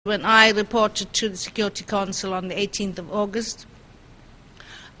When I reported to the Security Council on the 18th of August,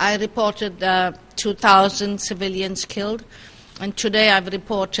 I reported 2,000 civilians killed, and today I've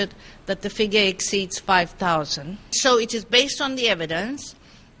reported that the figure exceeds 5,000. So it is based on the evidence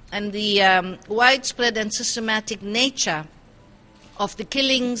and the widespread and systematic nature of the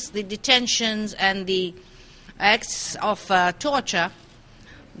killings, the detentions, and the acts of torture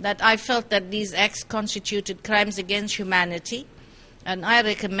that I felt that these acts constituted crimes against humanity, and I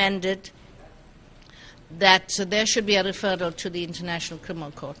recommended that there should be a referral to the International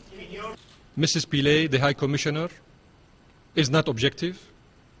Criminal Court. Mrs. Pillay, the High Commissioner, is not objective,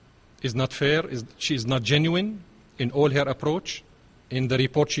 is not fair, she is not genuine in all her approach in the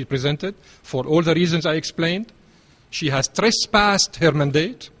report she presented. For all the reasons I explained, she has trespassed her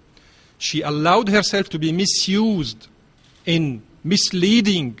mandate. She allowed herself to be misused in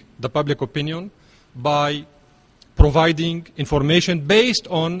misleading the public opinion by providing information based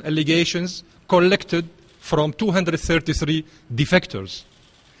on allegations collected from 233 defectors.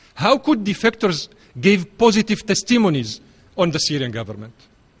 How could defectors give positive testimonies on the Syrian government?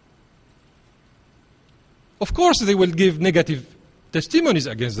 Of course they will give negative testimonies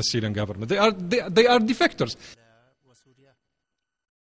against the Syrian government. They are defectors.